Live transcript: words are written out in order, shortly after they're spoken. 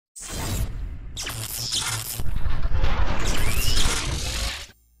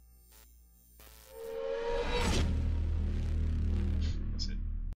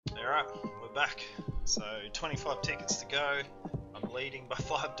So 25 tickets to go. I'm leading by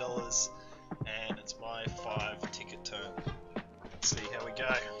 $5, and it's my 5 ticket turn. Let's see how we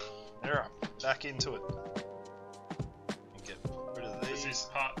go. Alright, back into it. Get rid of these. This is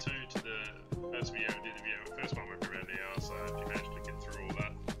part 2 to the first video we did. The first one went for around an hour, so if you managed to get through all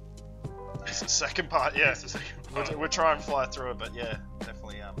that. It's the second part, yeah. It's the second part. We'll try and fly through it, but yeah,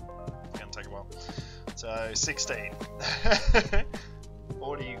 definitely it's going to take a while. So 16.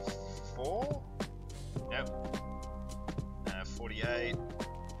 44? Yep. 48.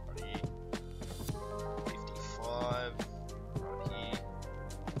 Right here. 55. Right here.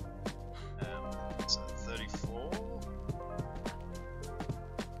 So 34.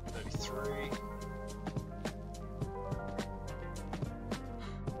 33.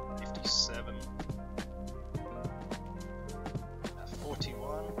 57.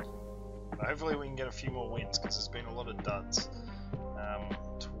 41. Hopefully we can get a few more wins because there's been a lot of duds.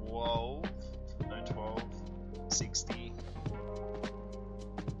 12. No, 12. 60.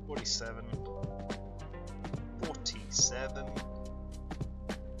 47. 47.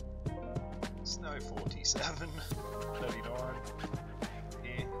 There's no 47. 39.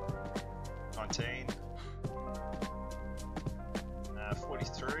 Here. 19.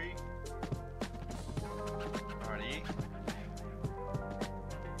 43. Alrighty.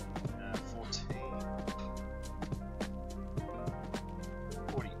 14.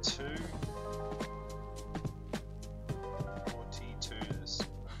 42. 42 is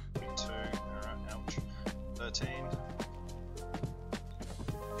 42. Alright, ouch. 13.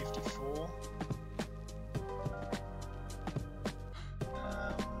 54.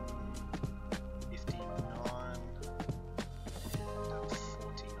 59 and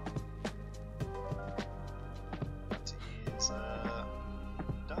 49. That is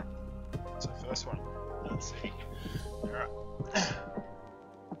done. So first one. Let's see. Alright.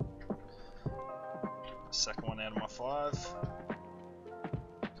 Second one out of my 5.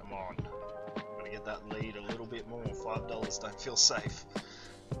 Come on. I'm gonna get that lead a little bit more. $5 don't feel safe.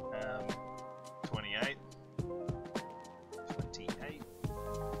 28. 28.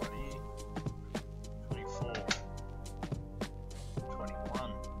 Right here. 24.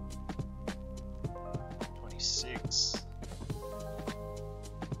 21. 26.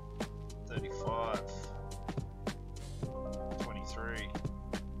 35. 23.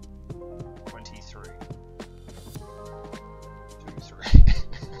 23. 23.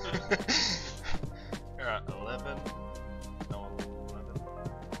 Alright, 11. No,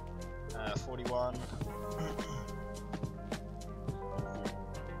 11. 41.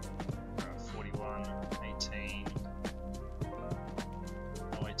 Alright, 41. 18.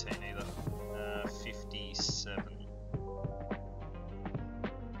 No 18 either. 57.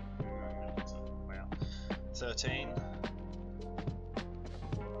 Wow. 13.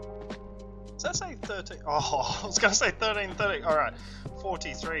 Does that say 13? Oh, I was going to say 13, 30. Alright.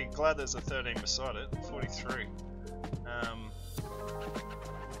 43. Glad there's a 13 beside it. 43.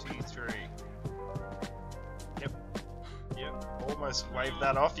 43. Yep. Yep. Almost waved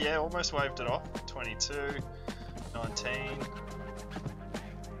that off. Yeah, almost waved it off. 22. 19.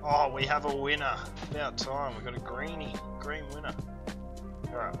 Oh, we have a winner. About time. We've got a greenie. Green winner.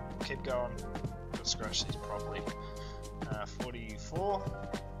 Alright. Keep going. Gotta scratch these properly. 44.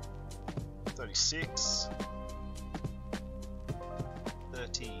 36.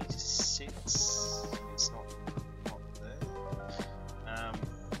 36. It's not there.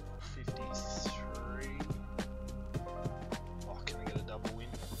 53. Oh, can I get a double win?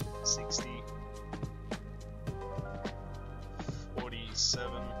 60.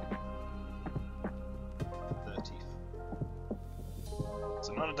 47. 30. So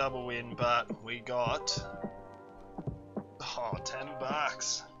not a double win, but we got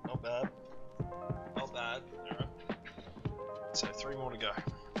 $10. Not bad. Not bad. Alright. So 3 more to go.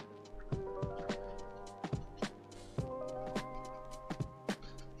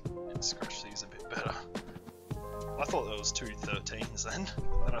 Let's scratch these a bit better. I thought there was 2 13s then.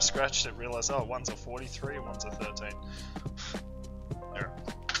 Then I scratched it, realised, oh, one's a 43 and one's a 13. Alright.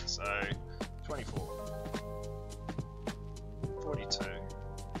 So 24. 42.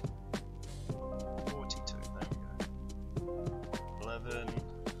 42. There we go. 11.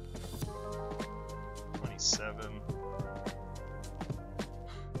 27.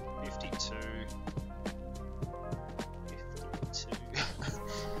 52. 52.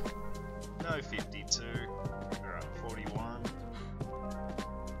 No 52. Alright, 41.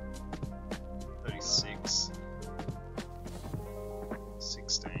 36.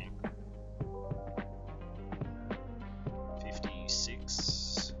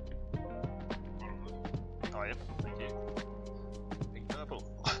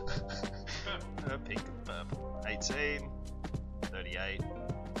 28.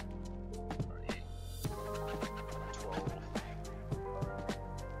 Right here. 12.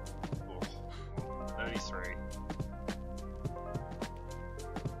 Oh, 33.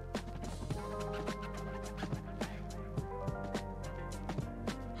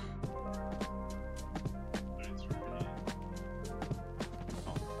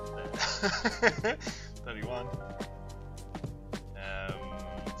 31.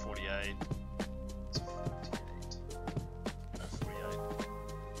 48. It's 48. No, 48.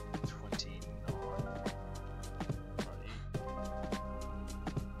 29. Right here.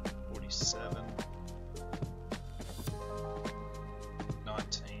 47.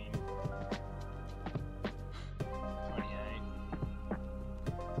 19. 28.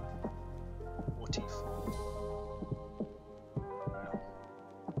 44.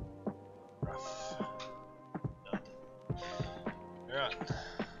 Alright,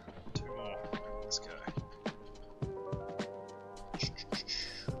 2 more. Let's go.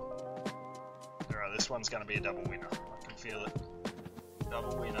 Alright, this one's going to be a double winner. I can feel it.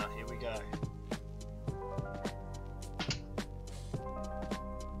 Double winner, here we go.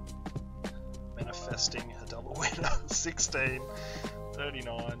 Manifesting a double winner. 16,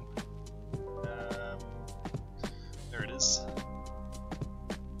 39. There it is.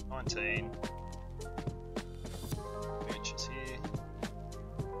 19. Which is here.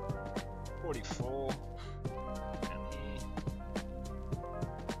 44, and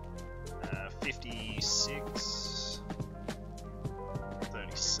here, 56,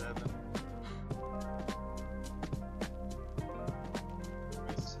 37,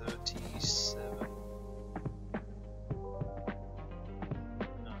 37,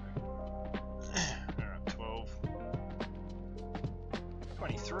 no, alright, 12,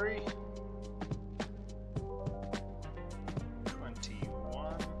 23,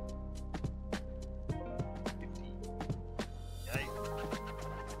 21, 58,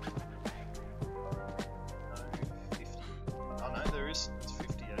 no, 50, oh no, there is, it's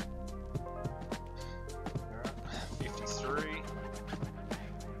 58, alright, 53,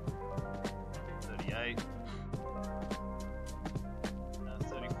 38,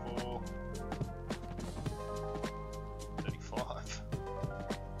 34, 35,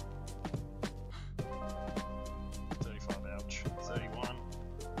 35, ouch, 31,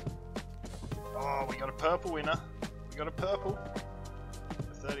 oh, we got a purple winner, we got a purple,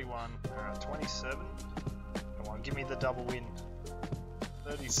 31, alright, 27, come on, give me the double win,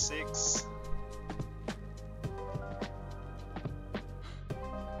 36,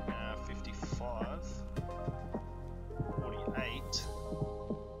 55, 48,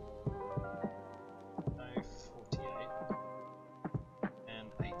 no, 48, and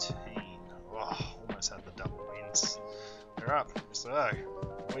 18, oh, almost had the double wins. They're up, so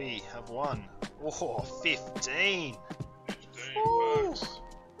we have won, oh, 15! 15 Woo. bucks.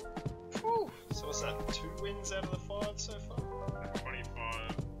 Whew. So what's that, 2 wins out of the 5 so far?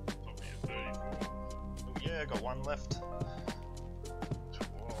 25, top of your 34. Oh yeah, got 1 left.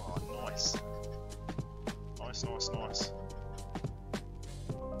 Oh, nice. Nice, nice, nice.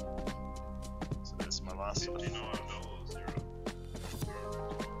 So there's my last of the $59, you're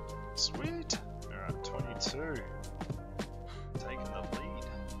up. Sweet! Alright, 22. Taking the lead.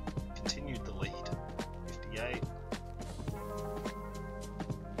 Continued the lead. 58.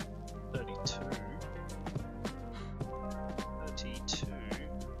 32. 32.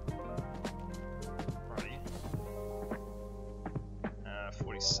 Righty.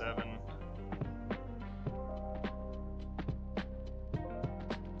 47.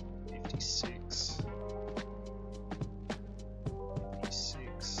 56.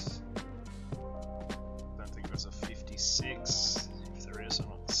 56. Don't think there's a 56. If there is, I'm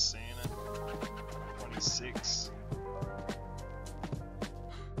not seeing it. 26.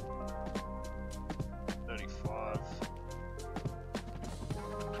 35.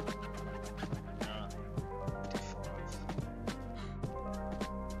 55.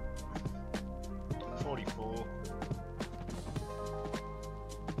 44.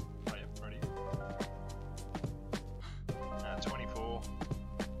 Oh yeah, ready. 24.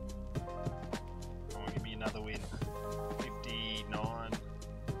 Come on, give me another win. 59.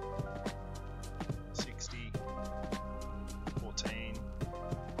 60. 14.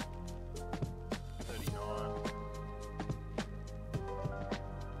 39.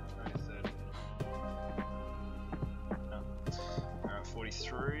 39. No. Alright,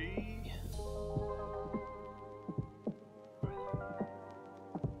 43.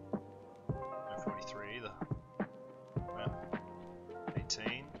 No 43 either. Well,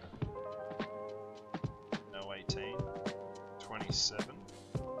 18. No 18. 27.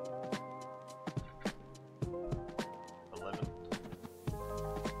 11.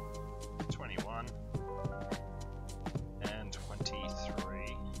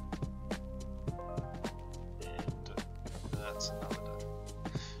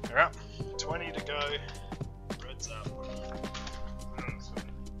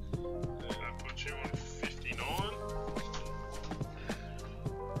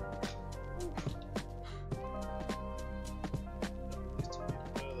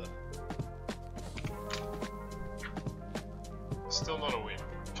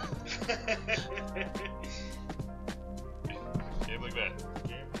 Gambling bet.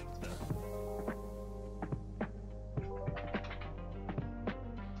 Gambling's bad.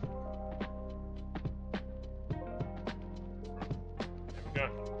 Here we go.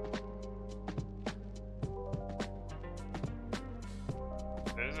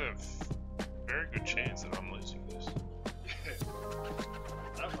 There's a very good chance that I'm losing this.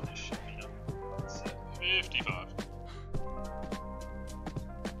 That one is showing up. It's 55.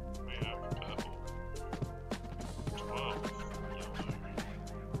 We have purple. 12. Yellow.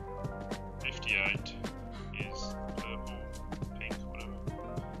 58 is purple, pink, whatever.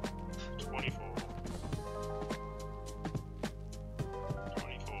 24.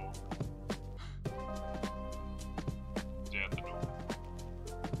 24. It's out the door.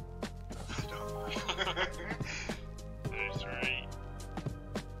 33.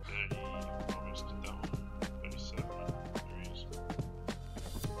 30, almost did that one. 37, there he is.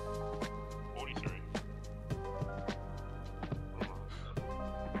 43.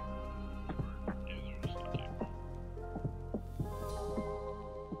 Yeah, there is. Okay.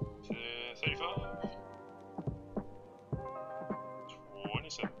 35.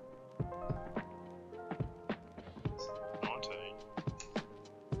 27. 19.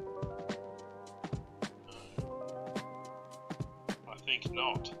 I think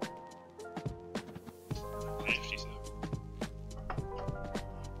not. 57.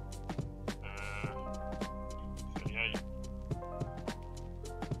 38.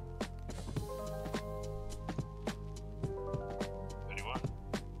 31.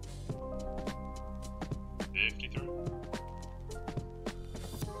 53.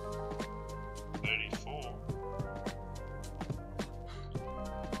 34.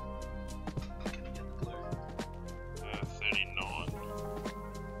 Can you get the blue? 39.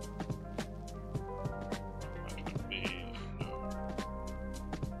 That would be no.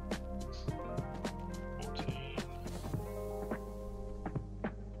 14.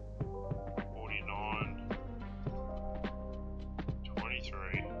 49.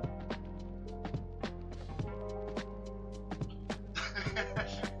 23.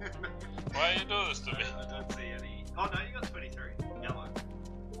 Why are you doing this to me? I don't see any. Oh no, you got 23. Yellow.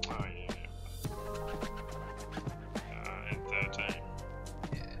 Oh yeah. And 13.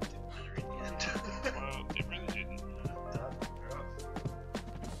 Yeah, it didn't matter in the end. Well, it really didn't. Done. Right.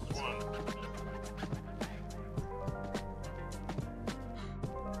 1.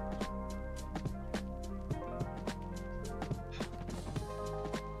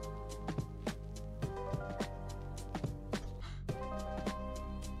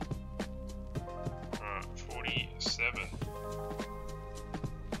 Alright, 47.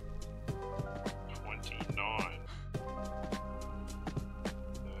 29.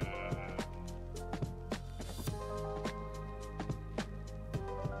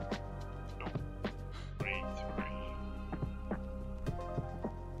 23.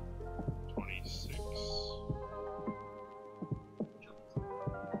 26.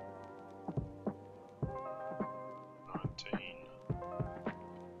 19.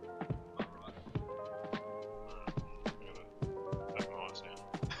 Alright. That nice now.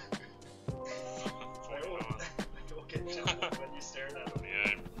 They all 49. get jumbled when you're staring at them.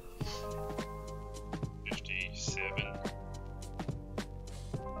 28. 57.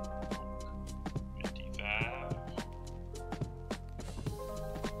 55.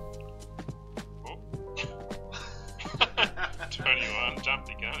 Oh. 21. Jump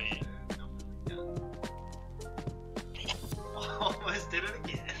the gunny. Almost did it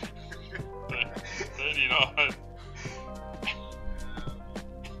again. 39. No.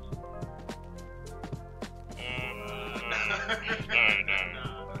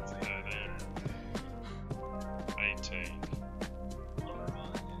 18.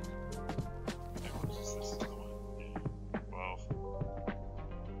 This is the one. Yeah. 12.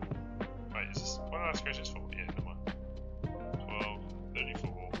 Wait, is this. What did I scratch this for? Yeah, never mind. 12.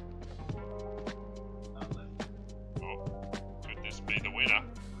 34. Oh, could this be the winner?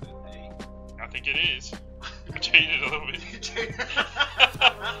 I think it is. I cheated a little bit.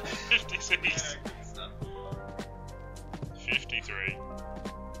 56. 53.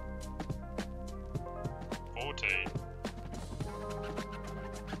 14.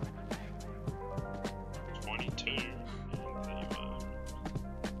 22.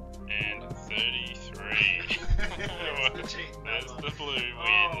 And 33. There's the blue win. Oh,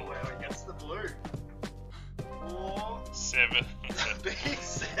 wow, he gets the blue. 7. Big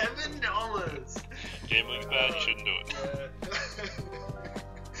 $7. Gambling's bad, you shouldn't do it. Yeah.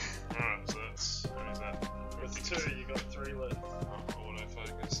 Alright, so that's. What is that? That's 2, you got 3 left.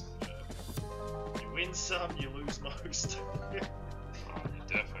 Autofocus. You win some, you lose most. Oh, you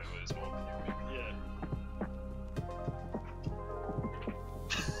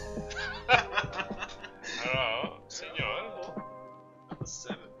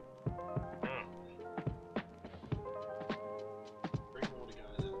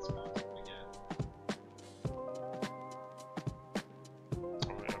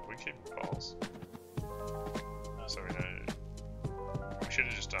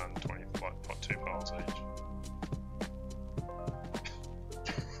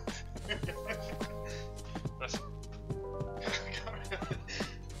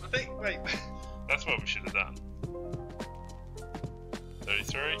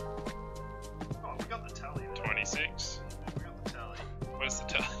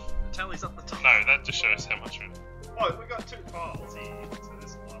tally's up the top. No, that just shows how much. Oh, we got 2 piles here. So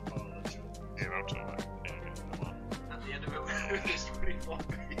this is my pile. That's yours. Yeah, I'm talking about. At the end of it, we're just 25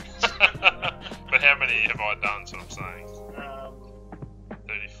 each. But how many have I done? That's what I'm saying.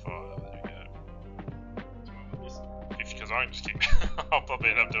 35. There we go. Because I can just keep. I'll probably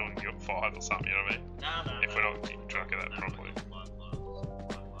end up doing 5 or something. You know what I mean? No. If we're not keeping track of that properly.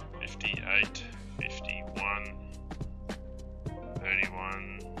 58, 51,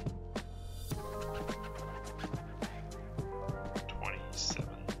 31, 27.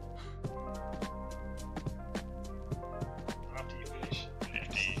 After you finish,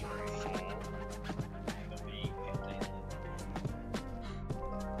 54, that'll be 15.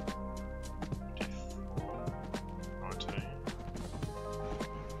 19,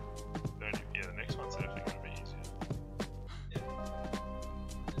 30. Yeah, the next one's actually going to be easier.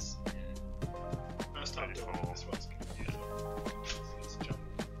 First time doing 34. this one's confusing. Let's jump.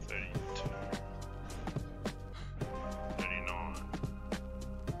 32, 39,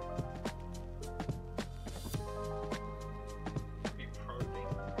 Be probing.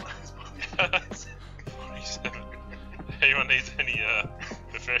 47. Anyone needs any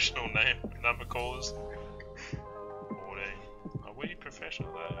professional number callers? 14. Are we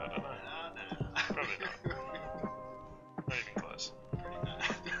professional though? I don't know. Probably not. Not even close.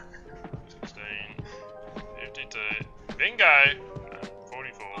 16, 52, bingo!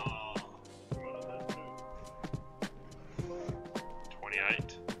 44,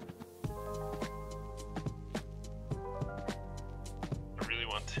 28. I really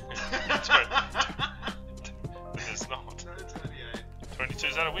want to. But it's not. 22,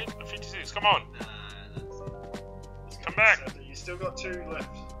 is that a win? 56, come on! Come back! You still got 2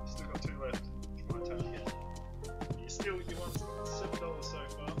 left. Still got 2 left. Try and tally again. You won $7 so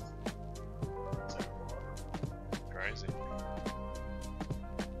far. Crazy.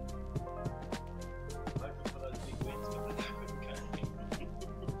 Hoping for those big wins, but they haven't came.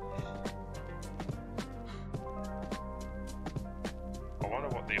 I wonder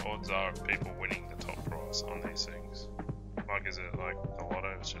what the odds are of people winning the top prize on these things. Like, is it like the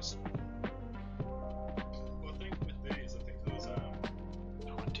lotto? It's just Well, I think with these, I think there was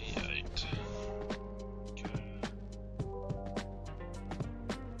 98. Okay.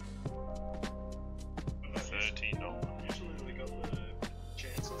 39. usually we got the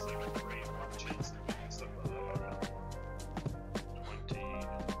chances like 3 and 1 chance to win and stuff like that. 21.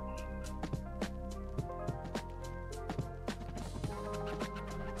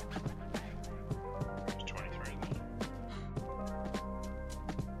 23 then.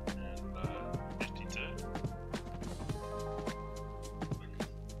 And 52.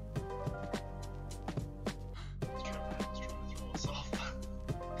 Let's try to throw us off.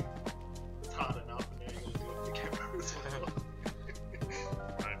 It's hard enough, and now you gotta do it for the camera as well.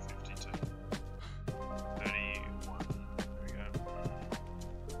 No, 52. 31. There we go.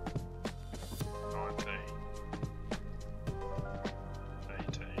 19.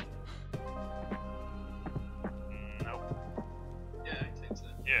 18. Nope. Yeah, 18 so.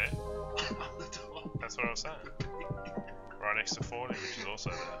 Yeah, Up the top. that's what I was saying. Right next to 40, which is also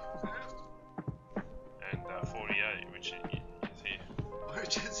there. And 48, which is here.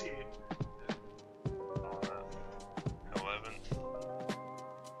 Which is here. On that. 11.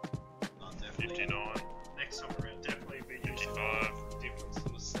 Oh, definitely. 59. Next time around, definitely be using 55. different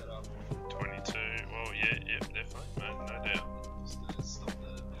sort of setup. 22. Well, yeah, definitely, mate, no doubt. Just to stop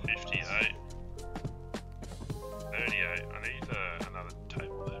the 58. 38. I need another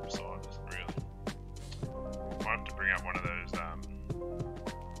table there beside us, really. Might have to bring up one of those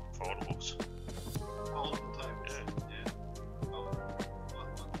foldables. foldable tables. Yeah. Oh, what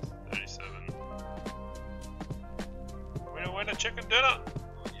ones? 37. Winner, chicken dinner!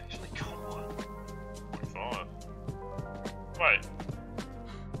 Oh, you actually got one. 45. Wait.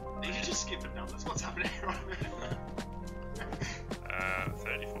 Are you just skipping numbers? What's happening right now?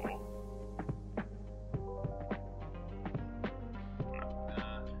 34. No,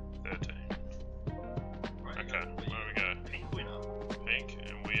 13. Right, Okay, where do we go? Pink winner. Pink,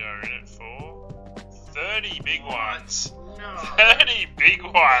 and we are in it for 30 big ones. No. 30 big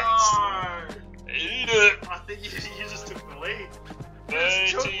ones. No. Eat it. I think you just took the lead.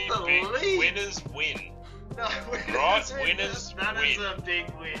 30 took the big lead. winners win. No, Right, winners that win. is a big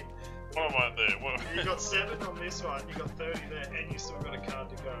win. What am I there? What? You got 7 on this one, you got 30 there, and you still got a card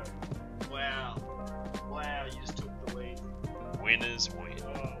to go. Wow. Wow, you just took the lead. Winners win.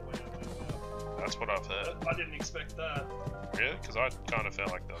 Oh, wow. That's what I've heard. I didn't expect that. Really? Because I kind of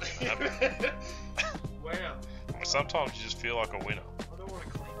felt like that was going to happen. Wow. Sometimes you just feel like a winner. I don't want to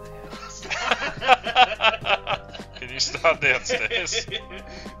clean the house. Can you start downstairs?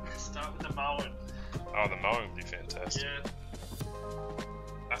 Start with the mowing. Oh, the mowing would be fantastic. Yeah,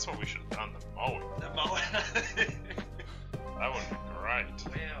 That's what we should have done, the mowing. the mowing. That would be great.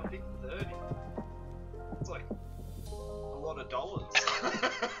 Wow, big 30. It's like a lot of dollars.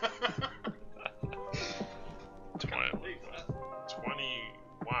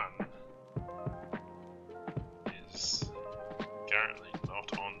 21 is currently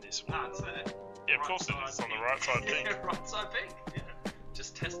not on this one. Nah, it's there. Yeah, of course it is. It's on the right side pink. Right side pink. Yeah.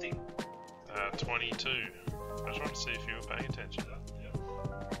 Just testing. 22. I just wanted to see if you were paying attention. Yeah.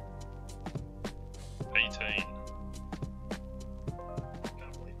 18.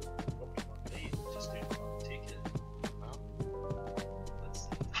 Can't believe it. Probably might be just in one ticket. Well, Let's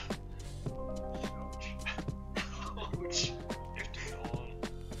see. Ouch. Ouch. 59.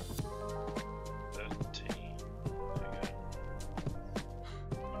 13. There you go.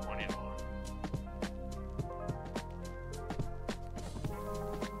 29.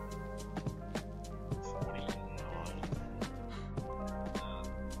 49.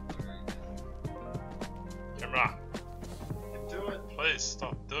 Camera, You do it. please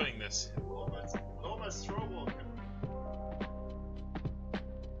stop doing this. Almost throw walking.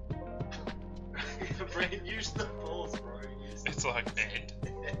 Bring, use the balls, bro. Use It's like, and?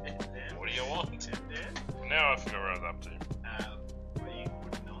 and What do you want? then, Now I forgot where I was up to. what are you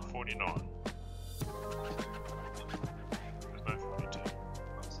putting on? 49. There's no 42.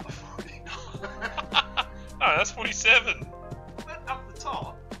 49. No, that's 47. Up the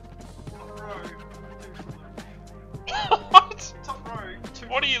top. Top row. What? Top row.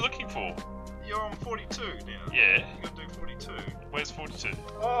 What are you looking for? You're on 42 now. Yeah. You gotta do 42. Where's 42?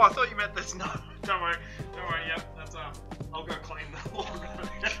 Oh, I thought you meant this. No, don't worry. Don't worry. Yep, that's I'll go clean the logo.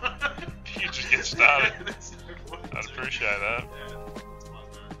 You just get started. Yeah, there's no 42. I'd appreciate that. Yeah, that's my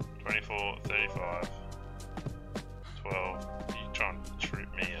bad. 24, 35, 12. You trying to trip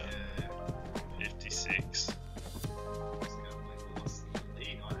me Yeah. up. 56. Just can't believe I lost the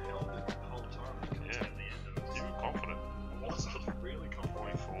lead. I held it the whole time. I couldn't Yeah. turn the end of it. You were confident. I was really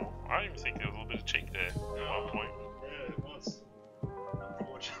confident. 44. I don't even think there was a little bit of cheek there at one point. Yeah, it was.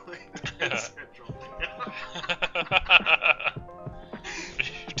 Unfortunately, it's central.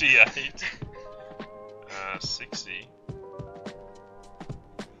 58. 60.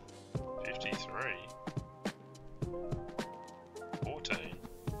 53. 14.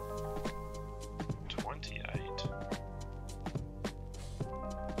 28.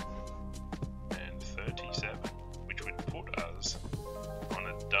 And 37. Which would put us on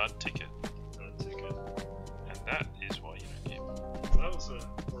a dud ticket. That ticket. And that is why you don't get. That was a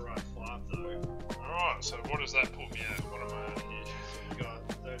alright 5 though. Alright, so what does that put me at? What am I at here? We got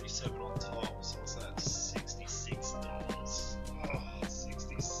 37 on top, so what's that? $66. Oh,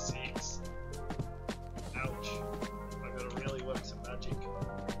 66. Ouch. I gotta really work some magic.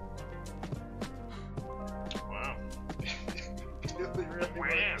 Wow. really work. Wow.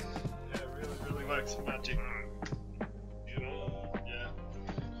 Yeah, really work some magic. You know. Yeah.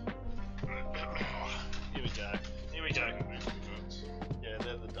 Here we go. Here we go. Yeah,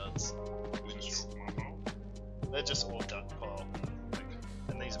 they're the duds. They're just all dud pile.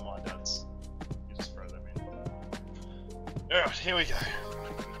 And these are my duds. You just throw them in. Alright, here we go.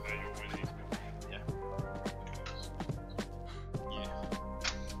 Yeah. Yeah.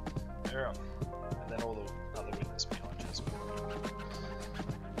 Alright. And then all the other winners behind you as well.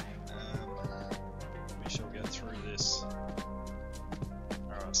 We shall get through this.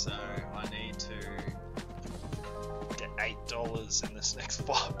 Alright, so I need to get $8 in this next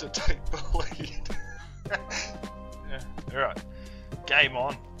 5 to take the lead. Yeah. Alright. Game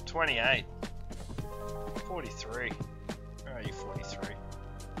on. 28. 43. Where are you, 43?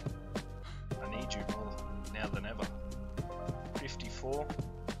 I need you more now than ever. 54.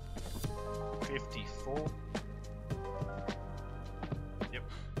 54. Yep.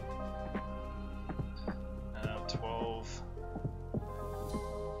 12.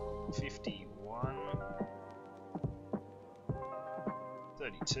 51.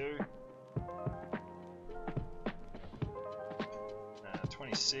 32.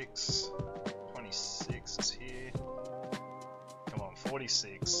 26. 26 is here. Come on,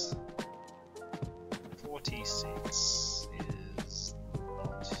 46. 46 is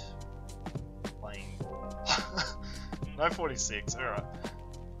not playing ball. No 46, alright.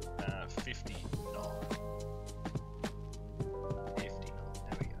 59. 59,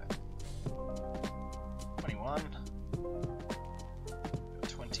 there we go. 21.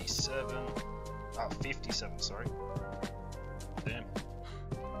 27. 57, sorry. Damn.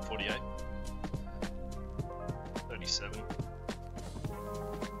 48. 37.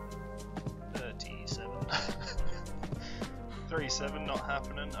 37. 47 not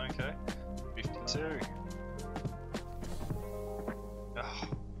happening. Okay. 52. Oh,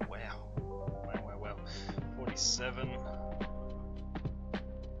 wow. Wow. 47.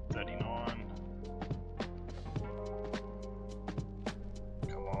 39.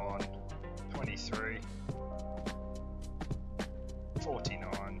 Come on. 23.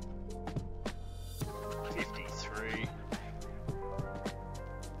 49. 53.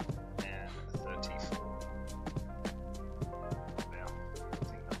 And 34. Now, I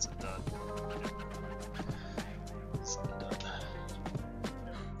think that's a dud. Yep. It's a dud.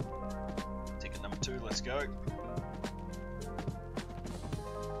 Ticket number 2, let's go.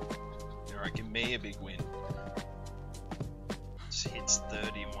 Alright, give me a big win. Just hits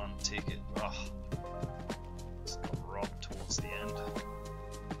 31 ticket. Oh, just got robbed towards the end.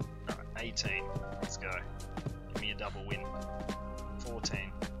 Alright, 18. Let's go. Give me a double win.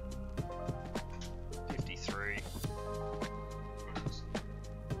 14. 53.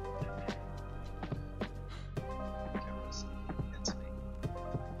 Cameras against me.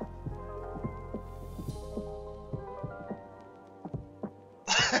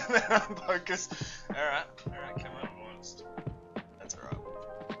 I'm focused. Alright, come on. That's alright.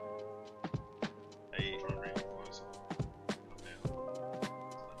 Hey,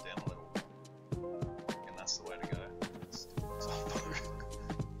 down a little. And that's the way to go.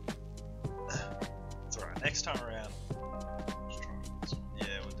 It's alright, next time around.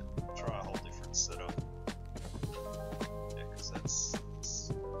 Yeah, we'll try a whole different setup. Yeah, because that's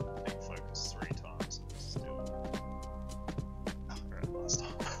being focused 3 times. Still. Oh, right, last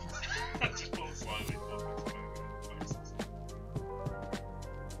time. Just pull slowly focus.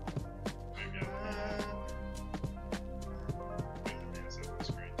 Maybe the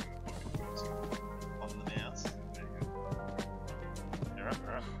screen On the mouse. There you go.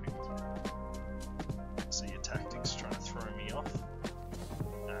 Alright. See your tactics trying to throw me off.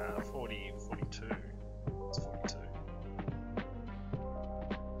 40, 42. It's 42.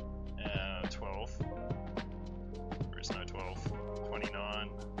 12. There is no 12. 29.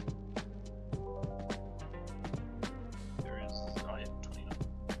 There is. Oh yeah, 29.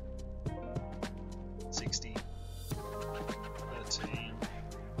 60. 13.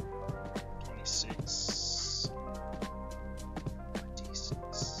 26.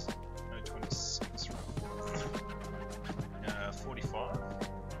 26. No, 26, right. 45.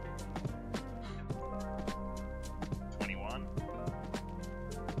 21.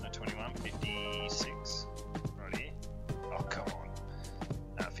 No, 21. 56. Right here. Oh, come on.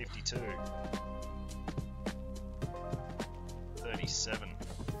 52. 37.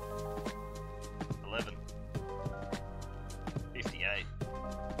 11. 58.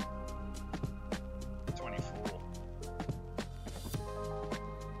 24.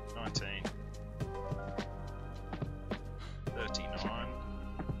 19. 39.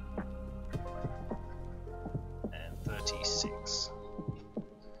 And 36.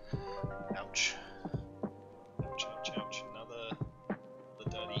 Ouch. Ouch. Another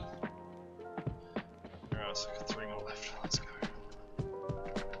duddy. Alright, so I got 3 more left. Let's go.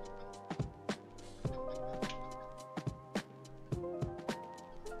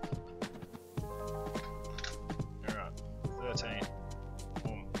 Alright, 13.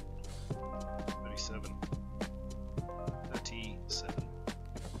 Boom. 37. 37.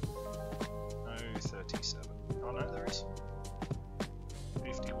 No, 37. Oh no, there is.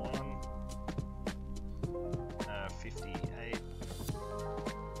 51. 58.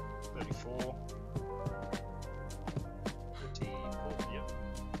 34. 34. Yep.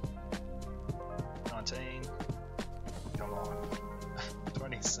 19. Come on.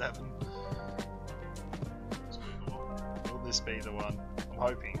 27. Will this be the one? I'm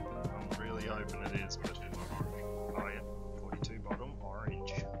hoping. I'm really hoping it is, but oh yeah. 42 bottom,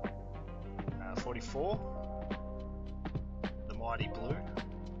 orange. 44. The mighty blue.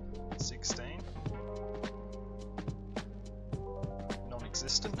 16.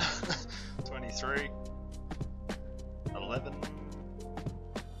 Non-existent. 23. 11.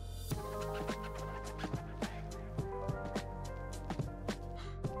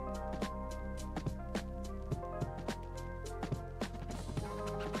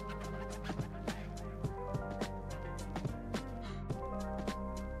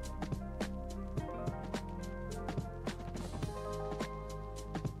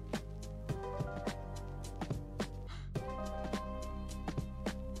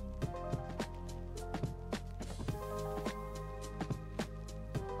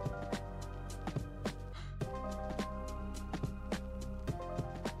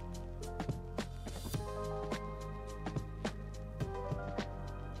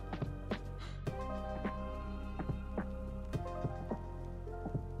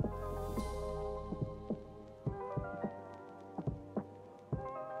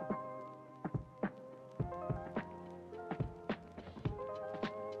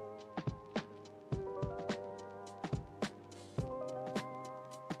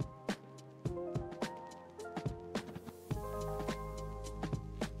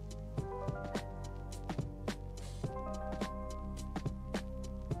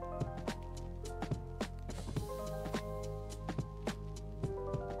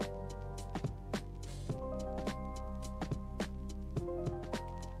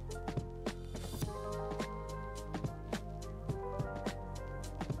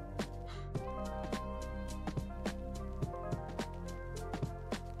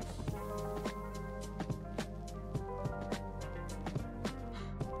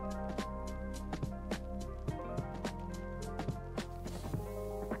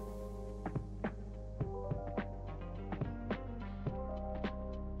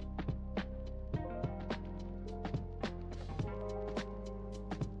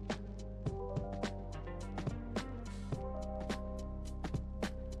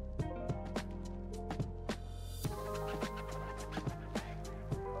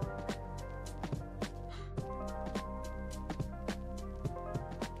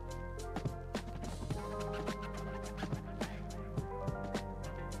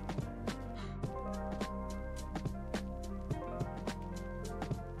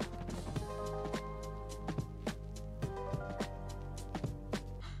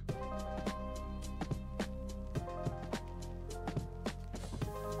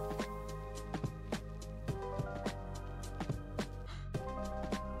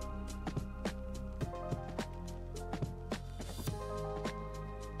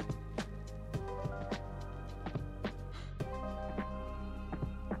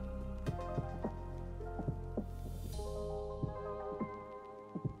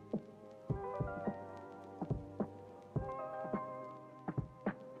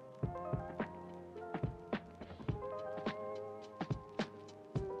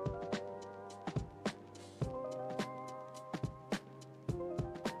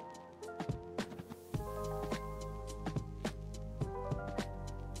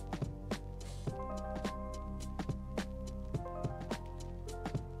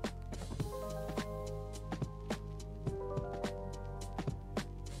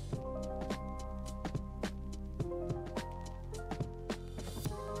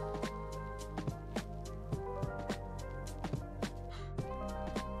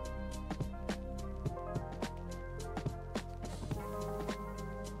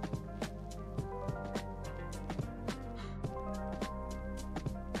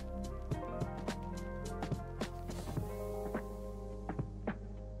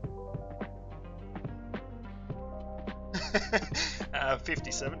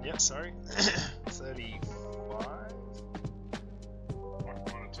 57, yep, sorry. 35? Might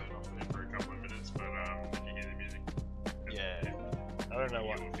want to turn off there for a couple of minutes, but if you hear the music, Yeah. I don't know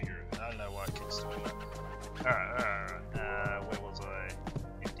why. you'll figure it out. I don't know why it keeps doing that. Alright. Where was I?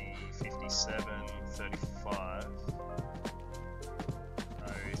 50, 57, 35. No,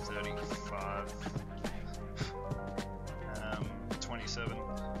 35. 27.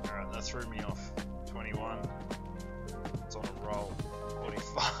 Alright, that threw me off. 21. It's on a roll.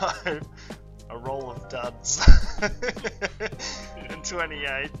 45. A roll of duds. And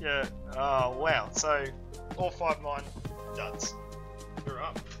 28, yeah. Oh, wow. So, all 5-9 duds. You're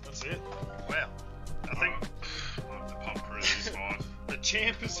up. That's it. Wow. I think I'll have to pump through these 5. the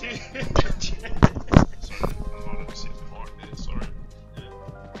champ is here. Sorry, I might have to sit the mic there, sorry.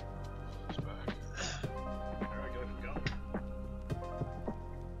 It's back. Alright, go.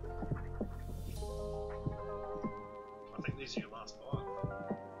 I think these are your last 5.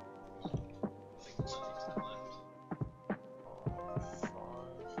 I think there's 6 left. 5.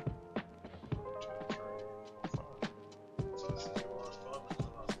 So this is your last 5, and the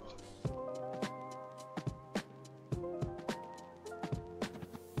last 5.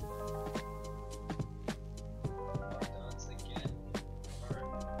 Dance again.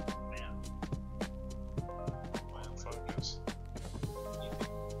 Alright. Now. Wow, focus.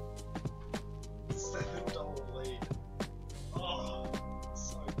 $7 lead. Oh,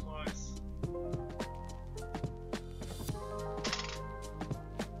 so close.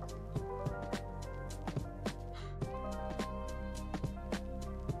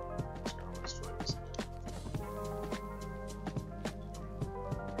 Let's go on this focus.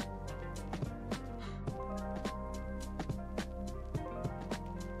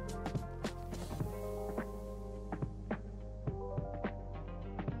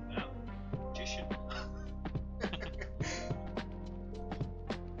 Now, magician.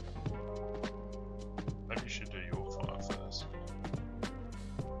 Maybe you should do your 5 first.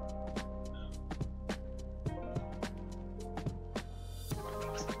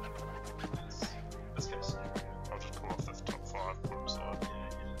 Let's go scenario. I'll just pull off the top 5, put them aside.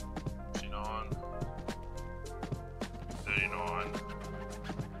 Yeah, 59, 39.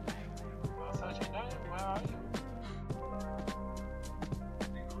 Oh, 39, where are you?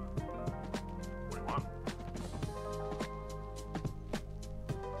 41.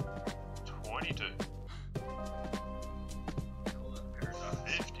 22. Call that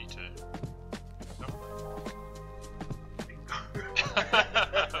paradise. 52. Bingo.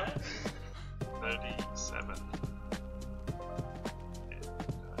 37. Yeah,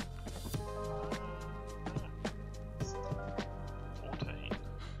 okay. 14.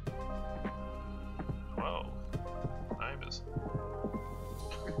 12. Neighbours.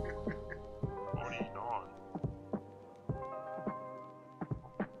 49.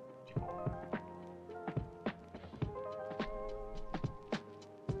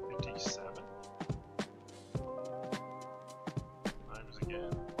 57. Neighbours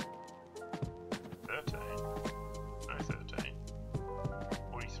again. 13. No, 13.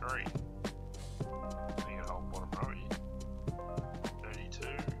 43. You got whole bottom row here. 32.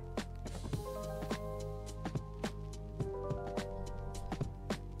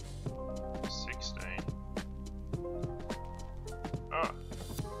 16. Oh,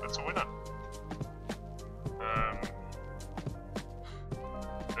 that's a winner.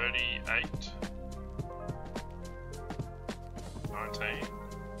 38. 19.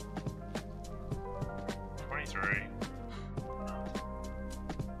 23.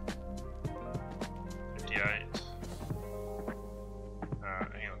 58.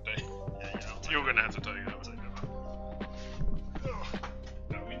 Hang on, D. Yeah, I'll take You're it. gonna have to take it. I'll take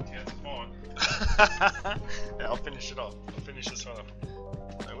That win counts as mine. that. Yeah, I'll finish it off. I'll finish this one off.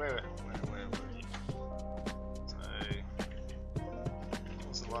 So where were you? So, what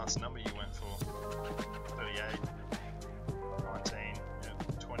was the last number you went for? 38. 19.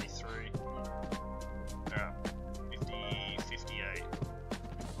 Yep. 23. Alright. 50. 58.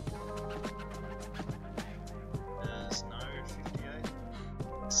 There's no 58.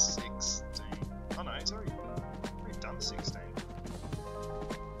 16. Oh no, he's already done 16.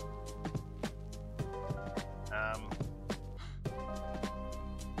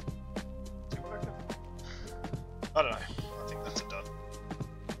 Is it working? I don't know. I think that's a dud.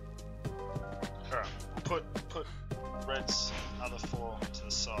 Alright, put Red's other 4 to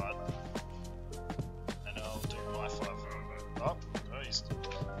the side, and I'll do my 5. Oh, he's. I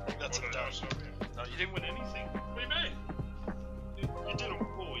think that's a dud. No, you didn't win anything. What do you mean? You didn't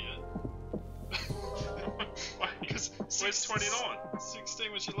roar yet. Wait, Because where's 29?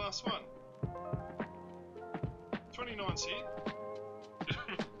 16 was your last one. 29 29's here.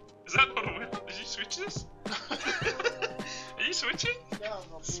 Is that not a winner? Did you switch this? Are you switching? No, I'm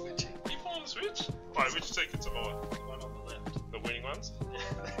not switching. You want to switch? Wait, which tickets am I? The one on the left. The winning ones?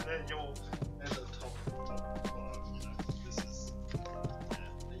 they're the top five, you know. This is,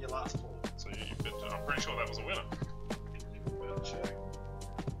 they're your last four. So I'm pretty sure that was a winner. But check.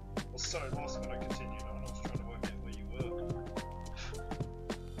 Well, sorry, last one I continued on. I was trying to work out where you were.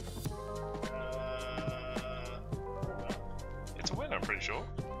 It's a winner, I'm pretty sure.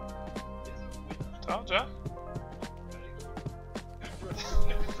 There's a winner. Told ya.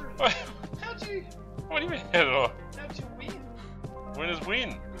 How'd you What do you mean? win? Winners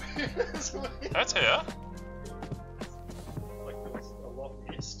win. Winners win. That's how. Like there was a lot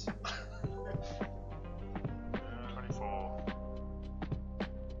missed. 24.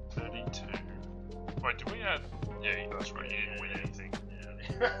 32. Wait, did we add? Yeah, that's right. You didn't win anything.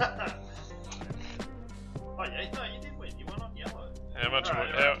 Oh yeah, no, you did win. You won on yellow. How much?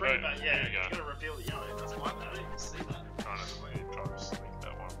 Alright, Here bring it back. we Yeah, go. you gotta reveal the yellow. That's my bad. I didn't even see that. Trying to sneak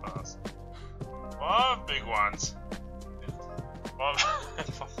that one past. 5 big ones. 5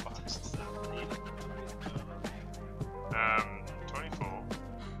 for fuck's sake. 24,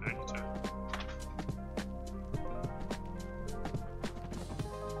 32,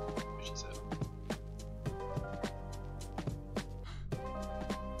 57,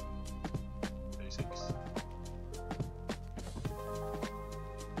 36.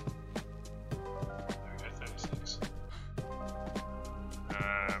 There we go, 36.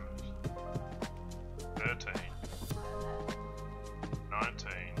 13,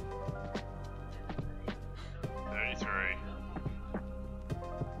 19, 33,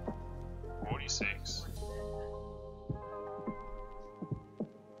 46,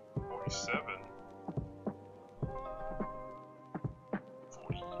 47,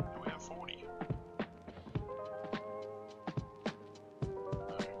 40. Do we have 40?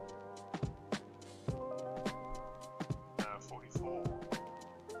 No. 44.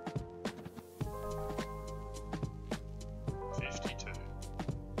 52,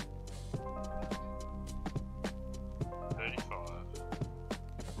 35,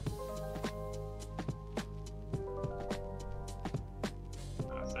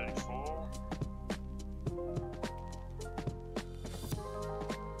 34,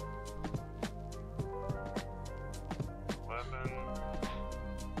 11,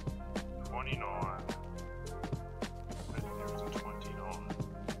 29. I think there was a 29.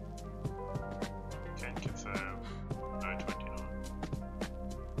 Can confirm. No, 29.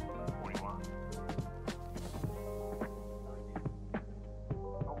 41.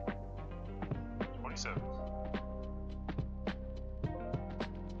 Oh. 27.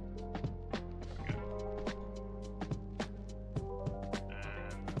 Okay.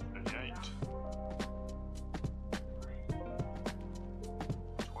 And 38.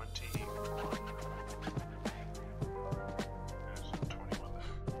 21. There's 21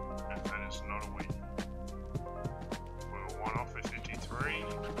 there. And that is not a win. We were one off with 53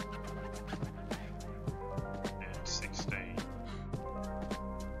 and 16.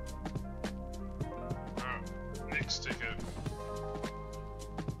 Alright, next ticket.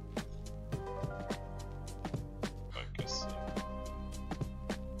 Focus.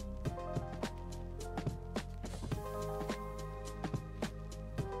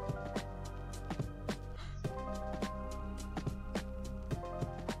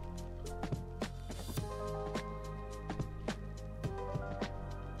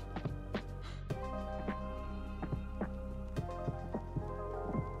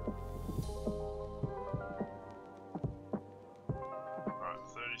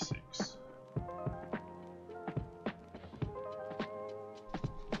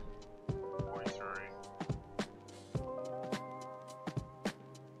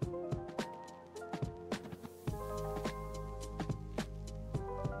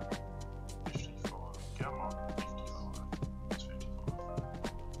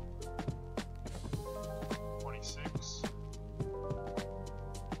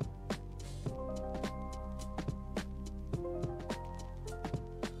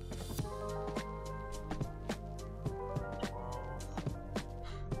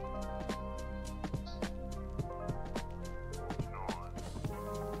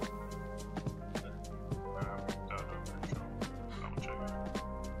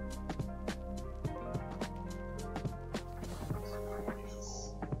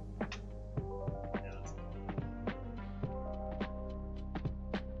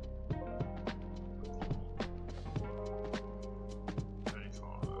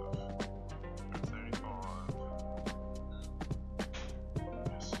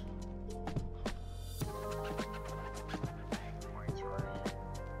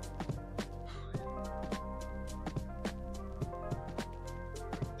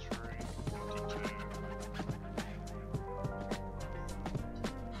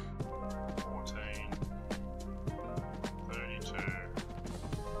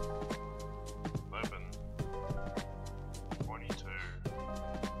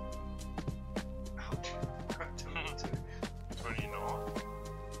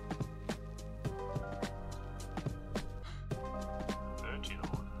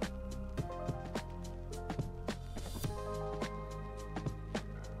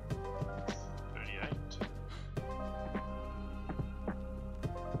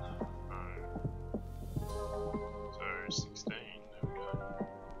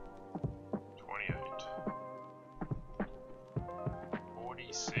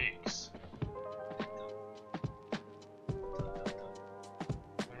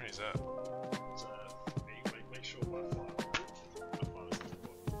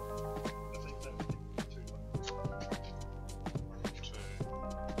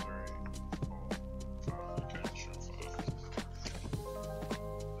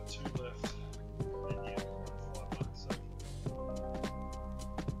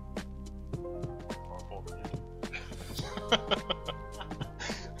 I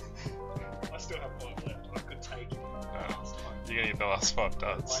still have 5 left. I could take it. Last time. You're getting the last 5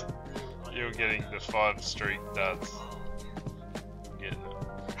 duds. You're getting the 5 streak duds. I'm getting it.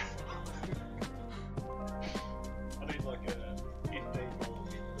 I need like a $15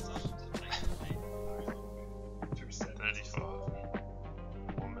 something to make it. 35.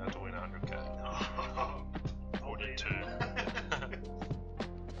 I'm about to win 100k. 42.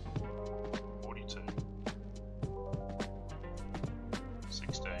 42.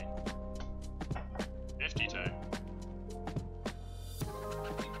 16. 52.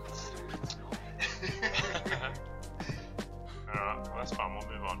 Alright, well that's fine, we'll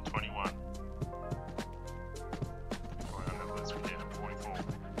move on. 21. 100 lets me down. 44.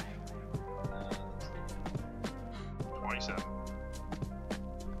 27.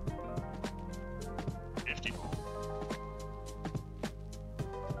 54.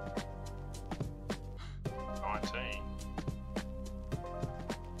 19.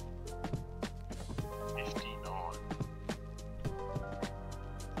 59.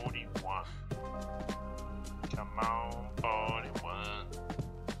 41. Come on, 41.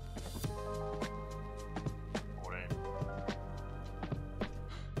 14.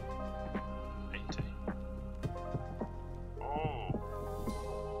 18. Oh,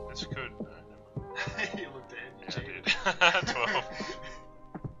 that's good. No, You looked at yeah, me. I did. 12.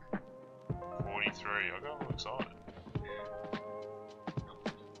 43. I got a little excited.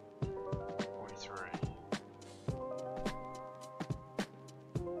 43.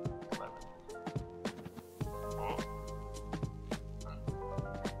 11. Oh. No.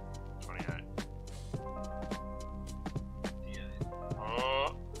 28.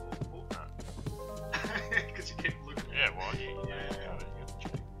 Oh. No. Because you keep looking at Yeah, well, you got Yeah. it. You got to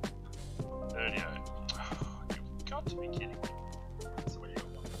check. 38. You've got to be kidding me. So what you got?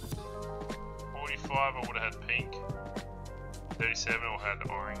 45, I would have had pink. 37, I would have had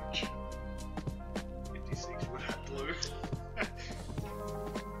orange. 56 would have blue.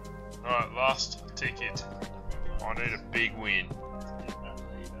 Alright, last ticket. I need a big win.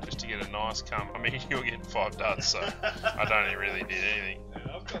 Just to get a nice come. I mean, you're getting 5 duds, so I don't really need anything.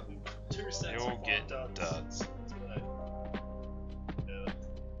 Yeah, I've got 2 sets You'll of get 5 duds. today.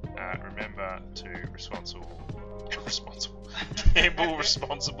 Yeah. Remember to gamble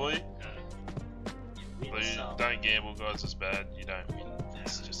responsibly. You win some. Don't gamble, guys. It's bad. You don't win.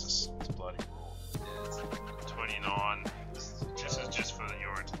 It's just it's bloody raw. Yeah, it's 29. This is just for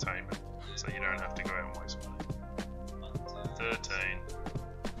your entertainment, so you don't have to go out and waste money. 13.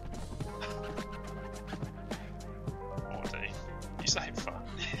 14. You say fun.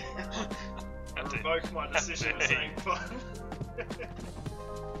 I revoke my decision of saying fun.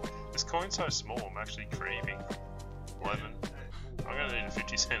 This coin's so small, I'm actually craving. 11. I'm gonna need a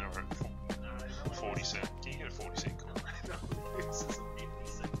 50 cent or a 40 cent. Can you get a 40 cent coin? This is a 50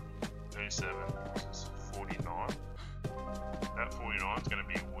 cent. 37. This is 49. That 49 is gonna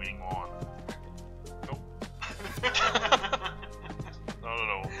be a winning line. Nope. Not at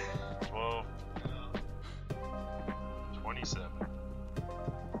all. 12. 27.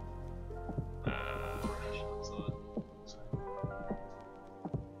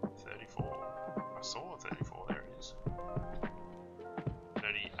 34. I saw a 34, there it is.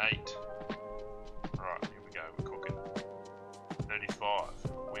 38. Right, here we go, we're cooking. 35.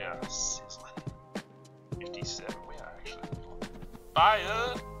 We are sizzling. 57. We are actually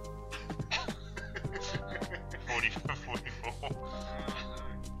fire. 44.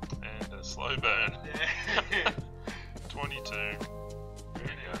 And a slow burn. Yeah. 22. There we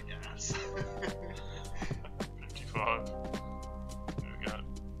go. 55. There we go.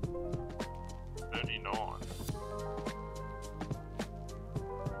 39.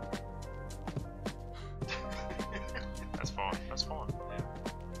 That's fine. That's fine. Yeah.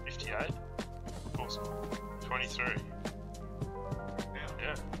 58. Of course. 23.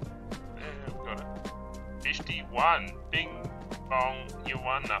 Yeah. Yeah, we got it. 51. Bing bong. You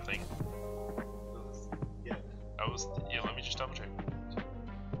won nothing. Yeah. That was. Yeah. Let me just double check.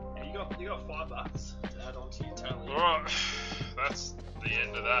 And you got $5 to add on to your tally. Alright, that's the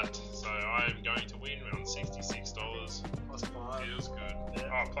end of that. So I am going to win on $66. Plus 5. Feels good.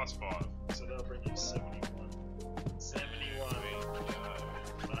 Yeah. Oh, plus 5. So that'll bring you 71. 71.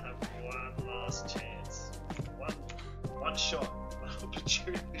 I have one last chance. One shot. One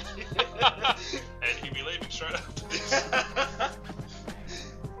opportunity. And he'll be leaving straight after this. Yeah.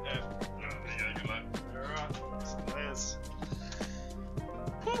 There you go, good luck. Alright. So there's.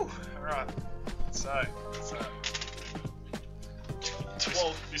 Whew. Alright. So.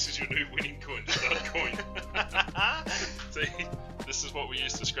 Well, this is your new winning coin, the dud coin. See, this is what we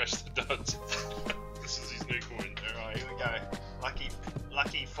use to scratch the duds. This is his new coin. Alright, here we go.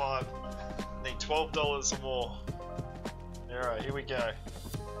 Lucky 5. Need $12 or more. Alright, here we go.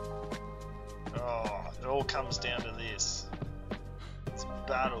 Oh, it all comes down to this. It's a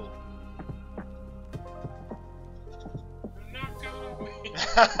battle. I'm not gonna win.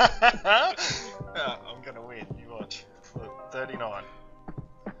 I'm gonna win, you watch. Look, 39.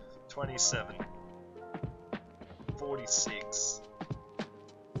 27. 46.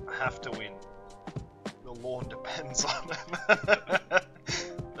 I have to win. The lawn depends on it.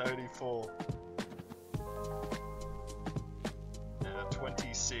 34.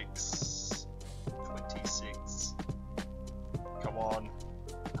 26. 26. Come on.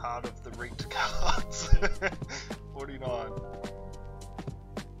 Heart of the rigged cards. 49.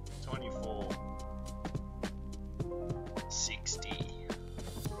 24. 60.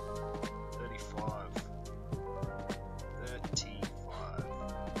 35. 35.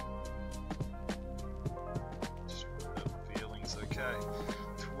 Just feelings okay.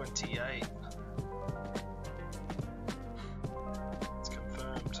 28. It's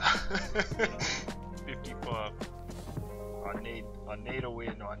confirmed. 55. I need a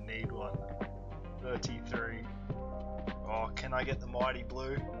win. I need one. 33. Oh, can I get the mighty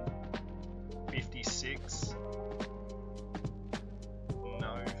blue? 56.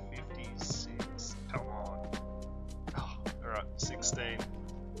 No, 56. Come on. Oh, alright, 16.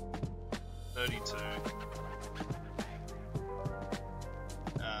 32.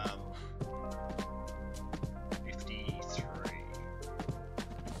 53.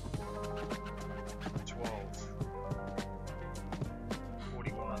 12.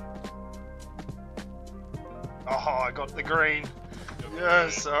 41. Oh, I got the green.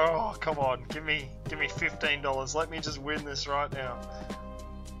 Yes. Oh, come on. Give me $15. Let me just win this right now.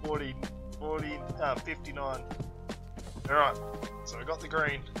 59. Alright. So I got the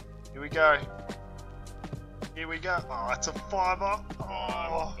green. Here we go. Here we go. Oh, it's a $5.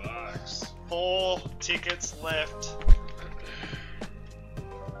 Oh, $5. 4 tickets left.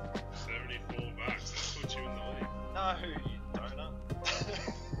 $74. That puts you in the lead. No, you donut.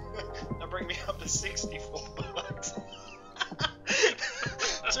 Now bring me up to $64.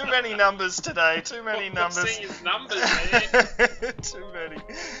 Too many numbers today. Too many numbers. I'm seeing his numbers, man. Too many.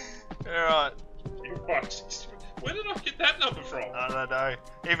 Alright. Where did I get that number from? I don't know.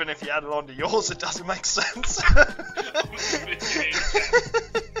 Even if you add it onto yours, it doesn't make sense.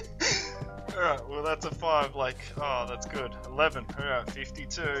 Alright, well that's a 5. Like, oh, that's good. 11. Alright,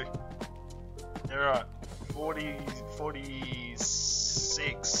 52. Alright,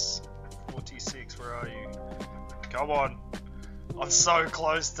 46. 46, where are you? Come on. I'm so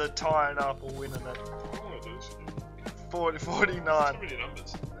close to tying up or winning it. 49. So many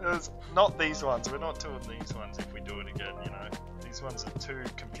numbers. It's not these ones. We're not doing these ones if we do it again, you know. These ones are too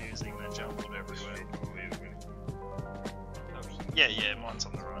confusing. They're jumbled everywhere. Yeah, mine's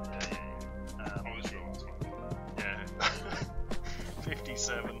on the right. Yeah. I was your last one. Yeah.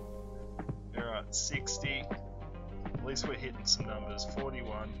 57. Alright, 60. At least we're hitting some numbers.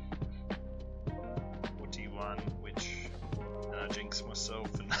 41. 41, which jinx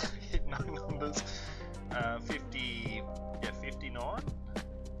myself and hit no numbers. 50. Yeah, 59.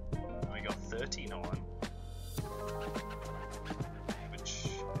 We got 39. Which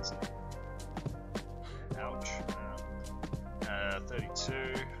isn't. Ouch. 32.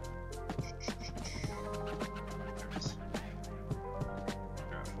 There it is.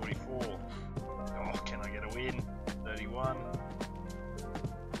 44. Oh, can I get a win? 31.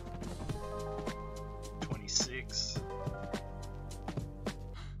 26.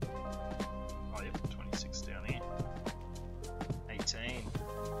 Oh, yep, 26 down here. 18.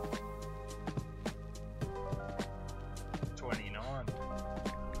 29.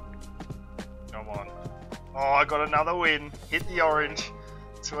 Come on. Oh, I got another win. Hit the orange.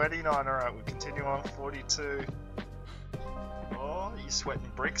 29. Alright, we'll continue on. 42. Oh, are you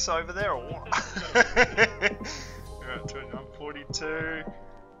sweating bricks over there or what? Alright, 29. 42.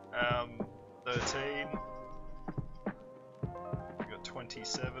 13. We got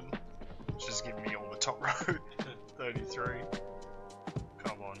 27. Which is giving me all the top row. 33.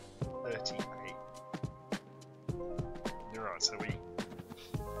 Come on. 38. Alright, so we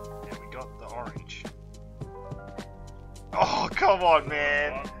got the orange. Oh, come on,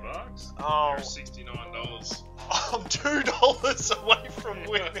 man. $5? Oh. You're $69. I'm $2 away from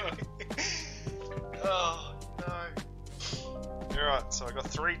winning. Oh, no. Alright, so I got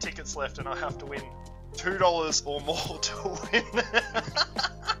 3 tickets left and I have to win $2 or more to win.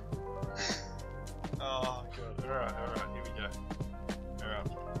 Oh, God. Alright, here we go. Alright.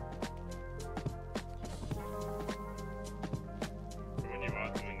 When you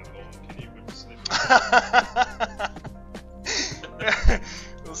are doing the lawn, can you whip a slip?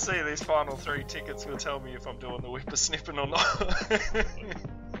 We'll see. These final 3 tickets will tell me if I'm doing the whippersnipping or not.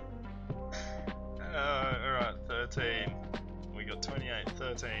 Alright, 13. We got 28,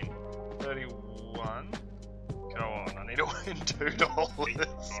 13, 31. Go on, I need to win $2.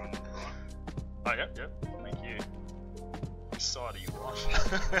 Oh, yep. Thank you. Which side are you on?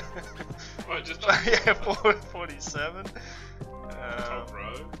 Oh, just yeah, 47. top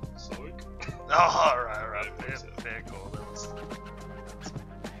row, Soik. Oh, right. Fair call. That was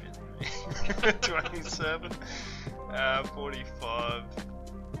 27. 45.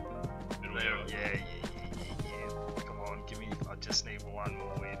 Yeah. Come on, give me. I just need one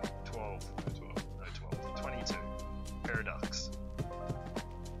more win. 12. No, 22. Pair of ducks.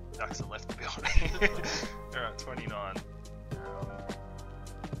 Ducks have left the building. Alright, 29.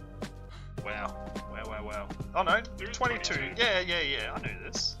 Wow. Oh no, 22. Yeah. I knew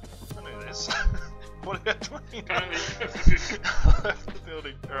this. What about 29? I left the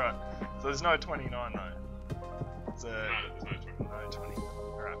building. Alright, so there's no 29 though. So, no 20.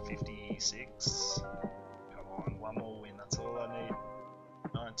 Alright, 56. Come on, one more win, that's all I need.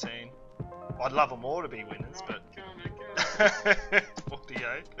 19. I'd love them all to be winners, but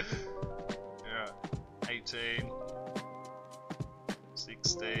 48. Alright, 18.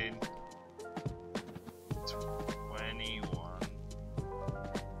 16. 21.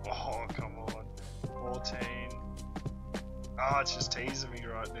 Oh, come on. 14. Oh, it's just teasing me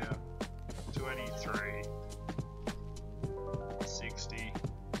right now. 23. 60.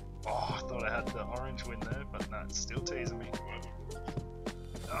 Oh, I thought I had the orange win there, but no, it's still teasing me.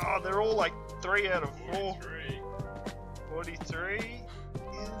 Oh, they're all like 3 out of 4. 43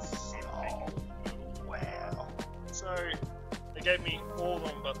 is... Oh, wow. So, they gave me all of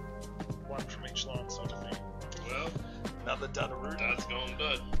them, but one from each line sort of thing. Well, another Duddaroo. Dad's gone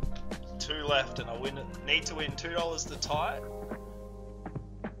dud. 2 left, and I need to win $2 to tie it.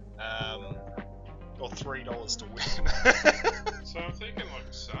 Or $3 to win. So I'm thinking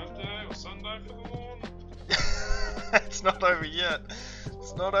like Saturday or Sunday for the lawn. It's not over yet.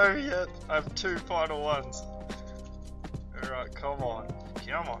 I have 2 final ones. Alright, come on.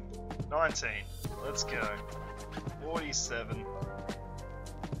 19. Let's go. 47.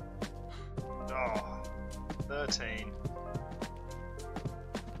 Oh. 13.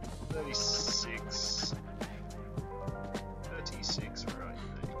 36. 36, where are you?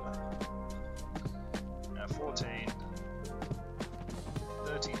 There you are. 14.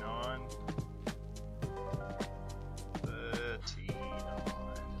 39. 39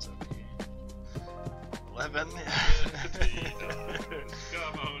 is over here. 11. 39.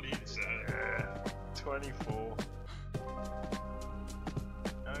 Come on inside. 24.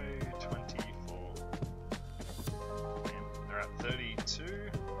 No, 24. Man, they're at 32.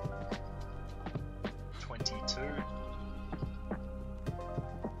 22.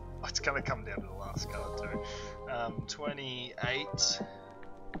 Oh, it's gonna come down to the last card too. 28.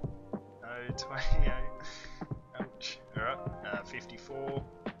 No, 28. Ouch. Alright. 54.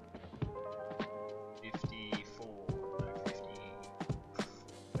 54. No, 50.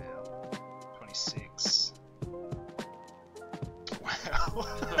 Wow. 26. Wow.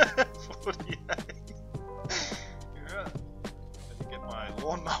 48. Yeah. Better get my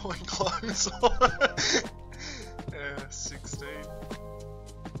lawn mowing clothes on. 16.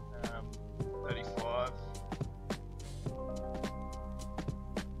 35.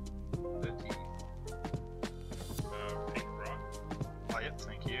 30. Pink rock. Oh, yep,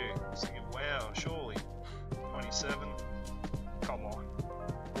 thank you. Thinking, wow, surely. 27. Come on.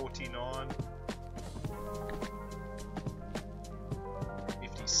 49.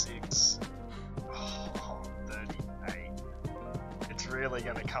 56. Oh, 38. It's really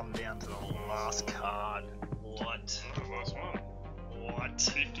going to come down to the last card. What? Oh, last one. What?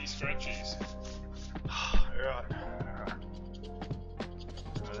 50 scratchies. Alright.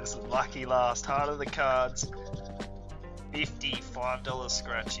 This is lucky last. Heart of the cards. $55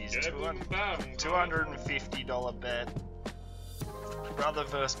 scratchies. $250 bet. Brother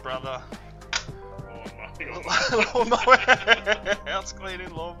versus brother. House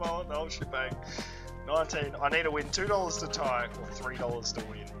cleaning, lawnmower, the whole shebang. 19. I need to win $2 to tie or $3 to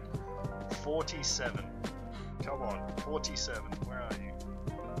win. 47. Come on, 47. Where are you?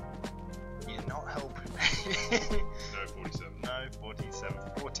 You're not helping me. No, 47. No, 47.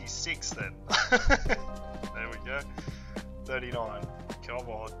 46 then. There we go. 39. Come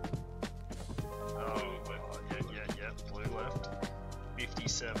on. Oh, yeah. Blue left.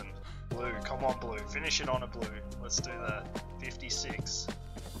 57. Blue. Come on, blue. Finish it on a blue. Let's do that. 56.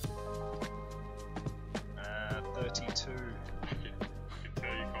 32. I can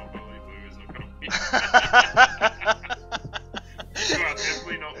tell you can't believe blue is not going to win. You are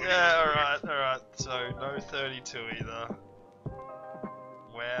definitely not winning. Yeah, alright. So, no 32 either.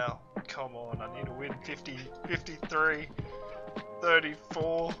 Wow, come on, I need to win 50, 53,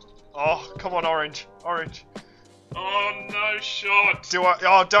 34. Oh, come on, orange. Oh, no shot. Do I?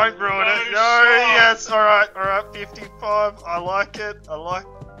 Oh, don't ruin it. No, shot. yes, alright, 55. I like it. I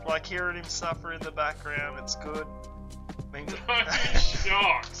like hearing him suffer in the background. It's good. Means No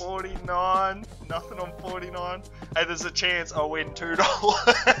shot. 49, nothing on 49. Hey, there's a chance I'll win $2.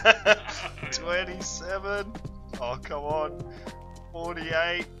 27. Oh, come on.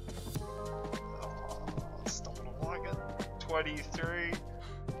 48. Oh, stop it, I like it. 23.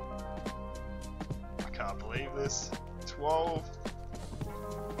 I can't believe this. 12.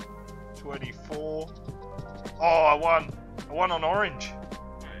 24. Oh, I won. I won on orange.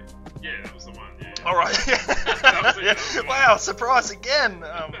 Yeah, that was the one. Yeah. Alright. That was it. Wow, surprise again.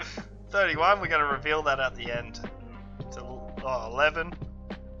 31, we're going to reveal that at the end. So, 11.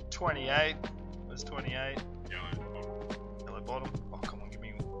 28. Where's 28? Yellow bottom. Oh, come on, give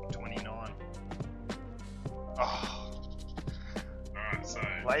me 29. Oh. Alright, so.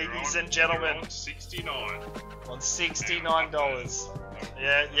 Ladies and gentlemen. You're on 69. On $69.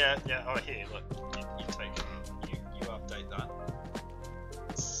 Yeah. Oh, here, look. You take it. You update that.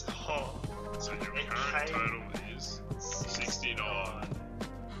 So your current total is 69.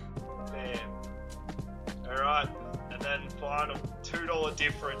 Bam. Alright, and then final $2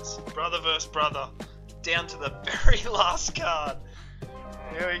 difference. Brother versus brother. Down to the very last card.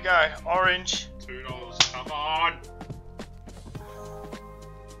 Here we go. Orange. $2, come on!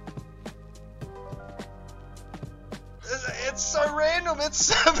 It's so random.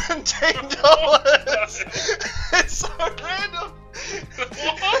 It's $17. It's so random.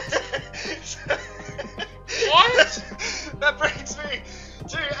 What? What? That brings me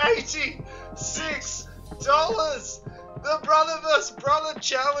to $86. The brother vs brother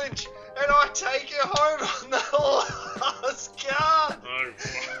challenge, and I take it home on the last card. No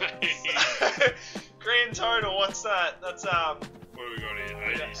way. Grand total, what's that? That's What do we got here?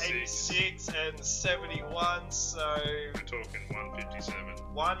 86 and 71, so We're talking 157.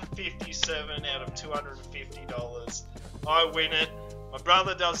 157 out of $250. I win it. My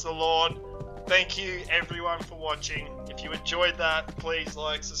brother does the Lord. Thank you everyone for watching. If you enjoyed that, please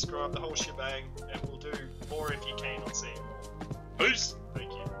like, subscribe, the whole shebang, and we'll do more if you can on seeing more. Peace. Thank you.